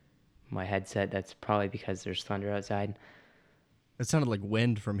my headset, that's probably because there's thunder outside. It sounded like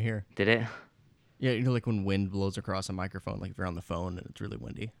wind from here. Did it? Yeah, like when wind blows across a microphone, like if you're on the phone and it's really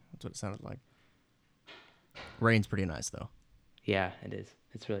windy. That's what it sounded like. Rain's pretty nice though. Yeah, it is.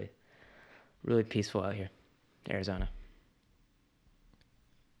 It's really, really peaceful out here, Arizona.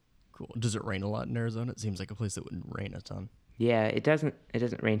 Cool. Does it rain a lot in Arizona? It seems like a place that wouldn't rain a ton. Yeah, it doesn't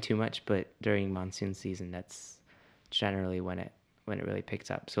rain too much, but during monsoon season, that's generally when it really picks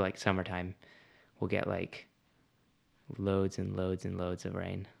up. So like summertime, we'll get like loads and loads and loads of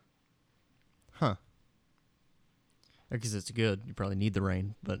rain. Huh. I guess it's good. You probably need the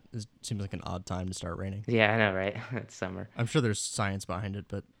rain, but it seems like an odd time to start raining. Yeah, I know, right? It's summer. I'm sure there's science behind it,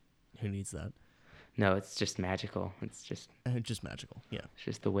 but who needs that? No, it's just magical. It's Just magical. Yeah.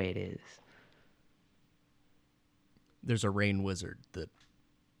 just the way it is. There's a rain wizard that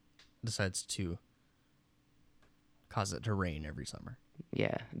decides to cause it to rain every summer.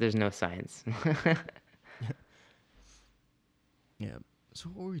 Yeah, there's no science. Yeah. So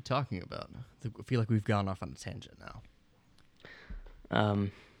what were we talking about? I feel like we've gone off on a tangent now.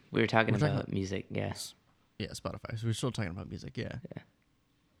 We were talking We're talking about music. Yeah. Yeah, Spotify. So we're still talking about music. Yeah.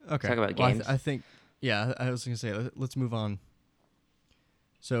 Yeah. Okay. Talk about Well, games. I think. Yeah, I was gonna say let's move on.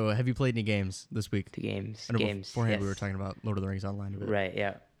 So, have you played any games this week? To games. I know Games. beforehand we were yes. talking about Lord of the Rings Online a bit. Right.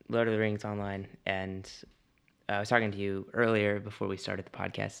 Yeah. Lord of the Rings Online, and I was talking to you earlier before we started the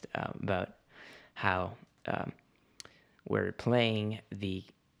podcast about how we're playing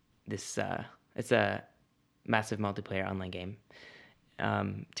this. It's a massive multiplayer online game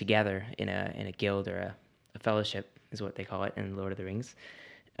together in a guild or a fellowship is what they call it in Lord of the Rings.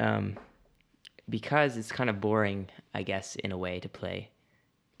 Because it's kind of boring, I guess, in a way to play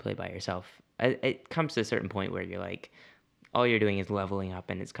by yourself. It comes to a certain point where you're like, all you're doing is leveling up,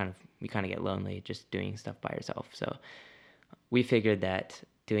 and you kind of get lonely just doing stuff by yourself. So we figured that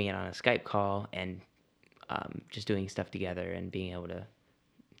doing it on a Skype call and just doing stuff together and being able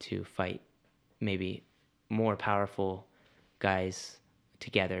to fight maybe more powerful guys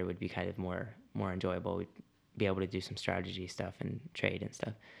together would be kind of more enjoyable. We'd be able to do some strategy stuff and trade and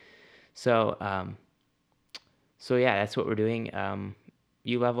stuff. So yeah, that's what we're doing.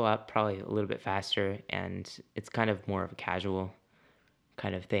 You level up probably a little bit faster, and it's kind of more of a casual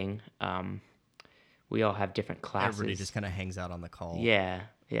kind of thing. We all have different classes. Everybody just kind of hangs out on the call. Yeah.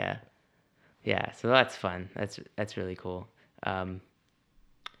 So that's fun. That's really cool.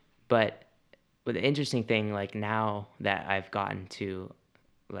 But the interesting thing, like now that I've gotten to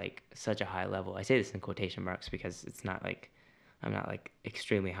like such a high level, I say this in quotation marks because it's not like I'm not like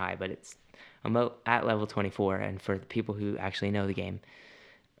extremely high, but I'm at level 24, and for the people who actually know the game,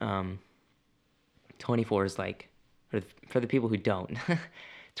 24 is like, for the people who don't,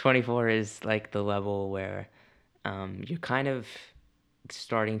 24 is like the level where you're kind of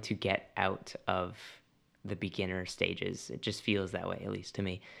starting to get out of the beginner stages. It just feels that way, at least to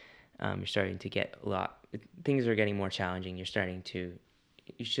me. You're starting to get things are getting more challenging. You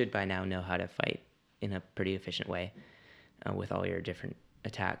should by now know how to fight in a pretty efficient way with all your different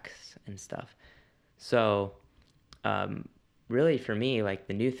attacks and stuff. So really for me, like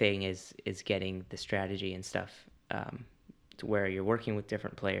the new thing is getting the strategy and stuff to where you're working with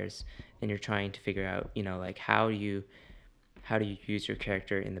different players and you're trying to figure out, like how do you use your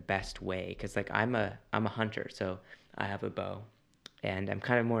character in the best way? Because like I'm a hunter, so I have a bow, and I'm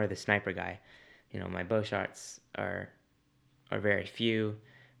kind of more of the sniper guy. My bow shots are very few,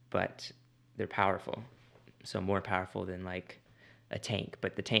 but they're powerful. So more powerful than like a tank,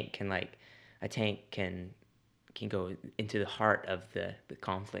 but a tank can go into the heart of the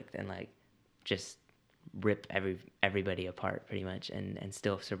conflict and like just rip everybody apart pretty much and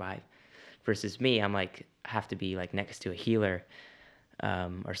still survive. Versus me, I'm like have to be like next to a healer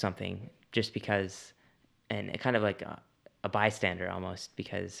or something just because, and kind of like a bystander almost,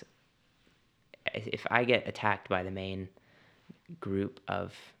 because if I get attacked by the main group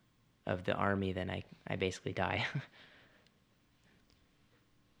of the army, then I basically die.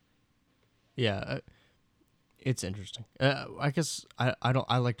 Yeah, it's interesting. I guess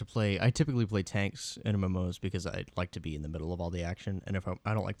I like to play. I typically play tanks in MMOs because I like to be in the middle of all the action, and if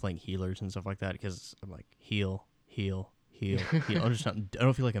I don't like playing healers and stuff like that because I'm like heal. I'm just not. I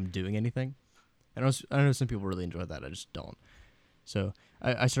don't feel like I'm doing anything. I know some people really enjoy that. I just don't. So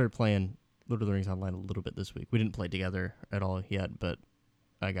I started playing Lord of the Rings Online a little bit this week. We didn't play together at all yet, but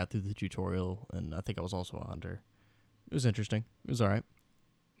I got through the tutorial, and I think I was also a hunter. It was interesting. It was all right.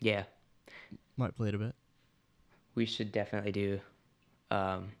 Yeah, Might play it a bit. we should definitely do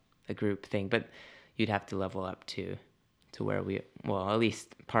a group thing, but you'd have to level up to to where we, well, at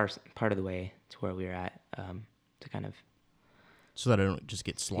least part of the way to where we were at, to kind of, So that I don't just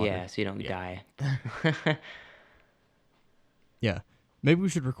get slaughtered. yeah, so you don't die. Yeah. Maybe we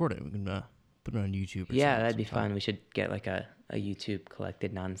should record it. We can put it on YouTube or Yeah, something that'd be sometime. fun. We should get like a YouTube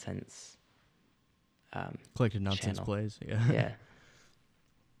collected nonsense. Collected nonsense channel. plays. Yeah. Yeah.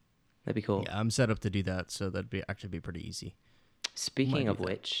 That'd be cool. Yeah, I'm set up to do that, so that'd be actually be pretty easy. Speaking Might of do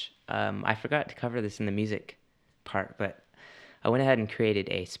that. which, I forgot to cover this in the music part, but I went ahead and created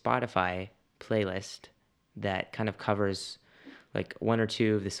a Spotify playlist that kind of covers like one or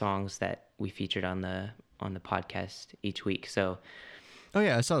two of the songs that we featured on the podcast each week. So Oh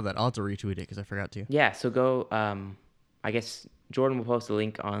yeah, I saw that. I'll have to retweet it because I forgot to. yeah, so go. I guess Jordan will post a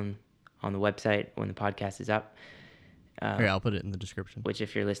link on the website when the podcast is up. Yeah, I'll put it in the description. Which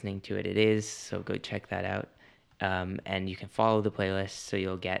if you're listening to it, it is. So go check that out. And you can follow the playlist so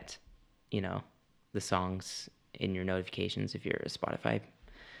you'll get, the songs in your notifications if you're a Spotify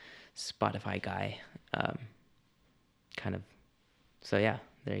guy. Kind of. So yeah,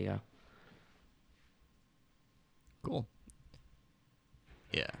 there you go. Cool.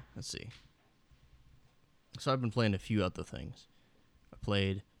 Yeah, let's see. So I've been playing a few other things.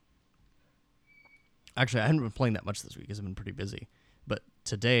 Actually, I haven't been playing that much this week because I've been pretty busy. But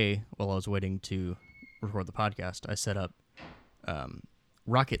today, while I was waiting to record the podcast, I set up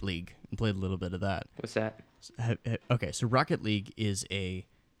Rocket League and played a little bit of that. What's that? Okay, so Rocket League is a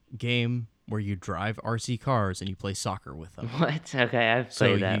game where you drive RC cars and you play soccer with them. What? Okay, I've So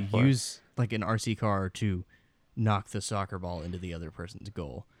played that you before. use like an RC car to knock the soccer ball into the other person's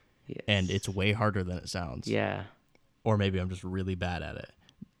goal. Yes. And it's way harder than it sounds. Yeah. Or maybe I'm just really bad at it.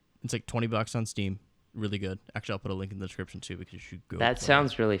 It's like $20 on Steam. Really good. Actually, I'll put a link in the description too because you should go. That play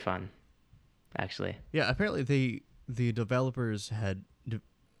sounds really fun, actually. Yeah, apparently the developers had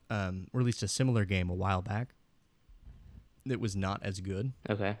released a similar game a while back. It was not as good.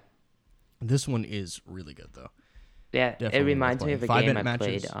 Okay. This one is really good though. Yeah, Definitely it worth reminds me playing. of a 5-minute game I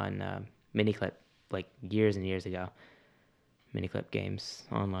played matches. on Miniclip like years and years ago. Miniclip games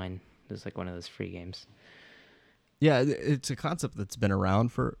online. It was like one of those free games. Yeah, it's a concept that's been around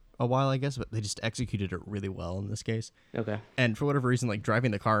for a while, I guess, but they just executed it really well in this case. Okay. And for whatever reason, like driving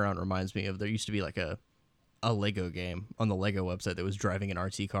the car around reminds me of there used to be like a Lego game on the Lego website that was driving an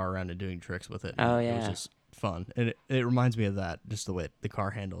RC car around and doing tricks with it. Oh, It was yeah. just fun. And it reminds me of that, just the way the car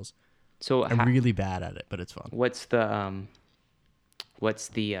handles. So I'm really bad at it, but it's fun. what's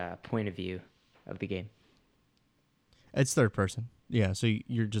the point of view of the game? It's third person. Yeah, so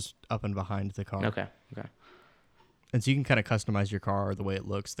you're just up and behind the car. Okay. And so you can kind of customize your car, the way it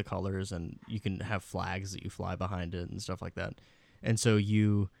looks, the colors, and you can have flags that you fly behind it and stuff like that. And so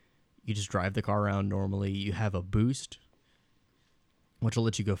you just drive the car around normally. You have a boost, which will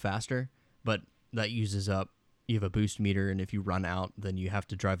let you go faster, but that uses up, you have a boost meter, and if you run out, then you have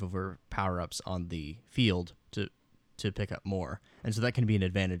to drive over power-ups on the field to pick up more. And so that can be an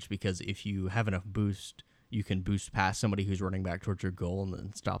advantage because if you have enough boost, you can boost past somebody who's running back towards your goal and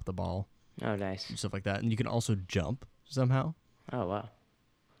then stop the ball. Oh, nice. And stuff like that. And you can also jump somehow Oh, wow.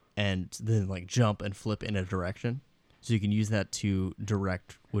 and then like jump and flip in a direction. So you can use that to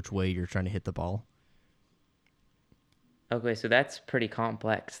direct which way you're trying to hit the ball. Okay, so that's pretty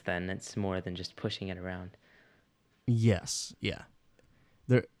complex then. It's more than just pushing it around. Yes. Yeah.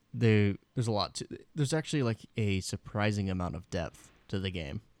 There's a lot to, there's actually like a surprising amount of depth to the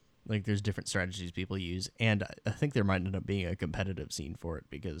game. Like there's different strategies people use, and I think there might end up being a competitive scene for it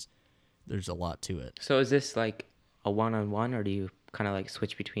because there's a lot to it. So is this like a one-on-one, or do you kind of like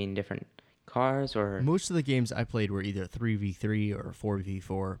switch between different cars, or? Most of the games I played were either 3v3 or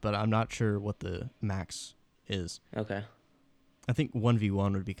 4v4, but I'm not sure what the max is. Okay. I think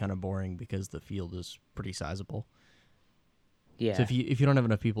 1v1 would be kind of boring because the field is pretty sizable. Yeah. So if you don't have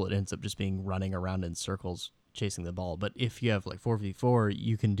enough people, it ends up just being running around in circles chasing the ball. But if you have like 4v4,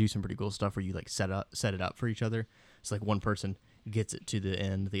 you can do some pretty cool stuff where you like set it up for each other. It's like one person gets it to the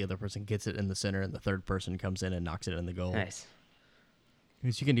end, the other person gets it in the center, and the third person comes in and knocks it in the goal. Nice.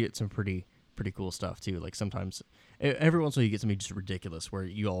 Because you can get some pretty cool stuff too. Like sometimes, every once in a while, you get something just ridiculous where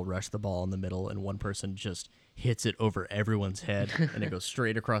you all rush the ball in the middle and one person just hits it over everyone's head and it goes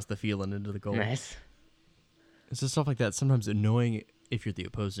straight across the field and into the goal. Nice. It's just stuff like that. Sometimes annoying if you're the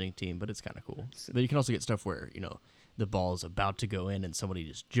opposing team, but it's kind of cool. But you can also get stuff where the ball is about to go in and somebody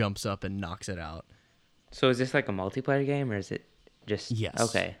just jumps up and knocks it out. So is this like a multiplayer game, or is it just? Yes.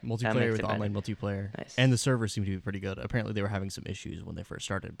 Okay. That Multiplayer makes with it better. online multiplayer. Nice. And the servers seem to be pretty good. Apparently they were having some issues when they first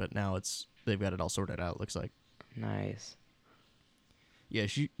started, but now they've got it all sorted out, it looks like. Nice. Yeah,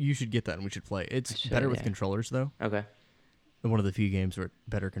 you should get that and we should play. It's I should, better with yeah. controllers though. Okay. one of the few games where it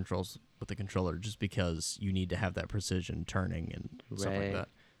better controls with the controller, just because you need to have that precision turning and stuff like Right. that.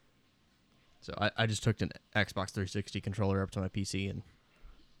 So I just took an Xbox 360 controller up to my PC and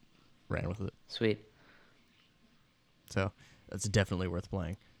ran with it. Sweet. So that's definitely worth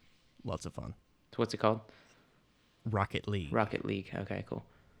playing. Lots of fun. So what's it called? Rocket League. Rocket League. Okay, cool.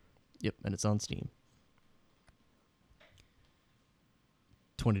 Yep, and it's on Steam.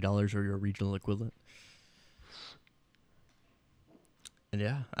 $20 or your regional equivalent. And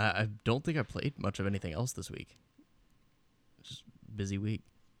yeah, I don't think I played much of anything else this week. Just busy week.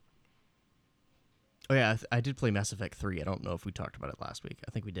 Oh yeah, I did play Mass Effect 3. I don't know if we talked about it last week.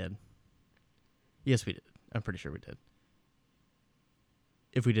 I think we did. Yes, we did. I'm pretty sure we did.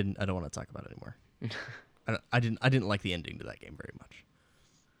 If we didn't, I don't want to talk about it anymore. I didn't like the ending to that game very much.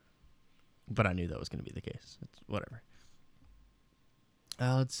 But I knew that was going to be the case. It's whatever.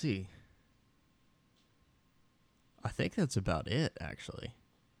 Let's see. I think that's about it, actually.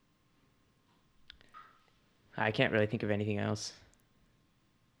 I can't really think of anything else.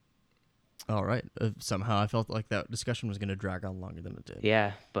 All right. Somehow I felt like that discussion was going to drag on longer than it did.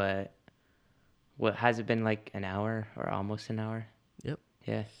 Yeah, but what has it been, like an hour or almost an hour? Yep.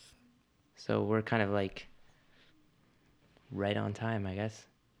 Yeah. So we're kind of like right on time, I guess.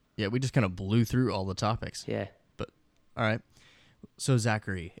 Yeah, we just kind of blew through all the topics. Yeah. But all right. So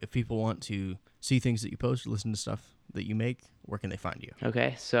Zachary, if people want to see things that you post, listen to stuff that you make, where can they find you?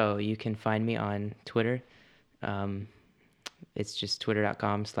 Okay, so you can find me on Twitter. It's just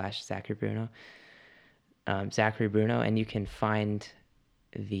twitter.com/Zachary Bruno. Zachary Bruno, and you can find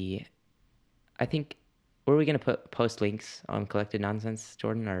I think, were we going to post links on Collected Nonsense,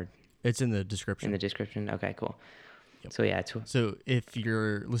 Jordan, or It's in the description. in the description? Okay, cool. Yep. So yeah, So if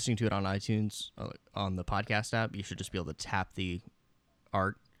you're listening to it on iTunes, on the podcast app, you should just be able to tap the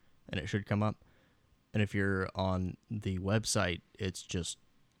art and it should come up. And if you're on the website, it's just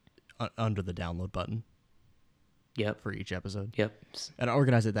under the download button yep, for each episode. yep, And I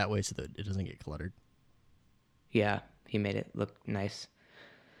organize it that way so that it doesn't get cluttered. yeah. He made it look nice,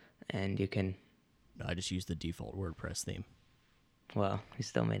 and you can. I just use the default WordPress theme. Well, he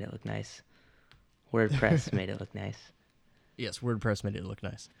still made it look nice. WordPress made it look nice. Yes, WordPress made it look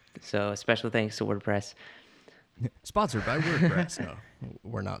nice. So special thanks to WordPress. Sponsored by WordPress. No,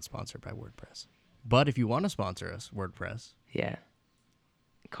 we're not sponsored by WordPress. But if you want to sponsor us, WordPress. Yeah.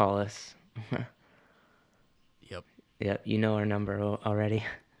 Call us. Yep. Yep, you know our number already.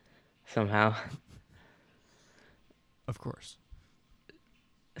 Somehow. Of course.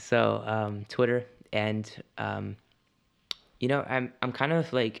 So Twitter, and I'm kind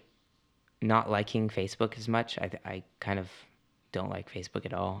of like not liking Facebook as much. I kind of don't like Facebook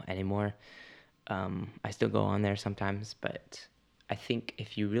at all anymore. I still go on there sometimes, but I think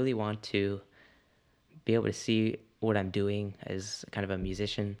if you really want to be able to see what I'm doing as kind of a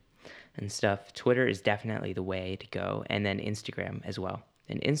musician and stuff, Twitter is definitely the way to go, and then Instagram as well.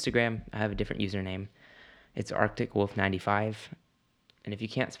 In Instagram, I have a different username. It's Arctic Wolf 95. And if you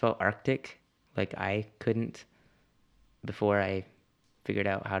can't spell Arctic, like I couldn't before I figured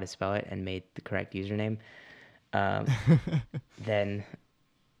out how to spell it and made the correct username, then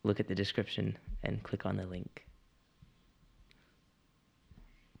look at the description and click on the link.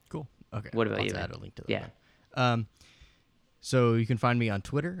 Cool. Okay. What about I'll you, have to man? add a link to that. Yeah. then. So you can find me on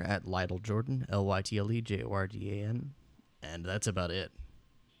Twitter at Lytle Jordan, LYTLEJORDAN, and that's about it.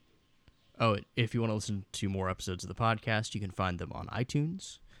 Oh, if you want to listen to more episodes of the podcast, you can find them on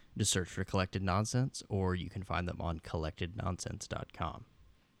iTunes. Just search for Collected Nonsense, or you can find them on collectednonsense.com.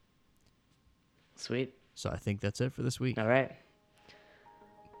 Sweet. So I think that's it for this week. All right.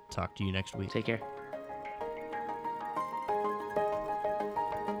 Talk to you next week. Take care.